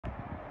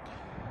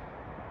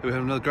Here we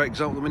have another great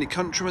example of the Mini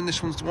Countryman.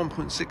 This one's the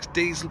 1.6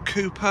 diesel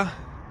Cooper.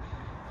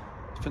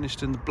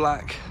 Finished in the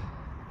black.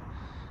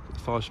 Got the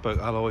 5-spoke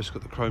alloys,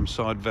 got the chrome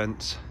side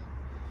vents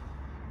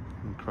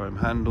and chrome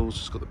handles.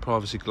 It's got the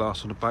privacy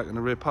glass on the back and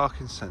the rear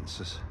parking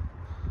sensors.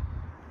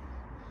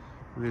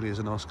 Really is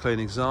a nice clean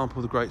example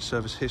of the great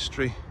service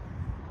history.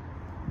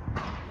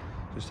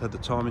 Just had the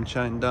timing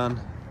chain done.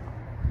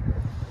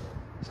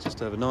 It's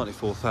just over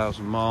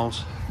 94,000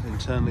 miles.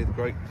 Internally, the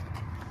great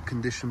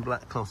condition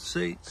black cloth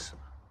seats.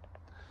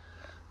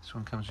 This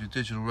one comes with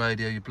your digital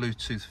radio, your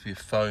Bluetooth for your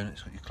phone.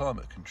 It's got your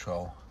climate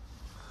control,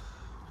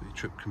 got your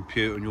trip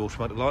computer and your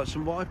automatic lights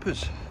and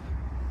wipers.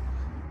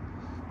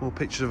 More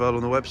pictures available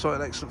on the website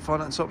and excellent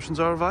finance options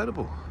are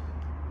available.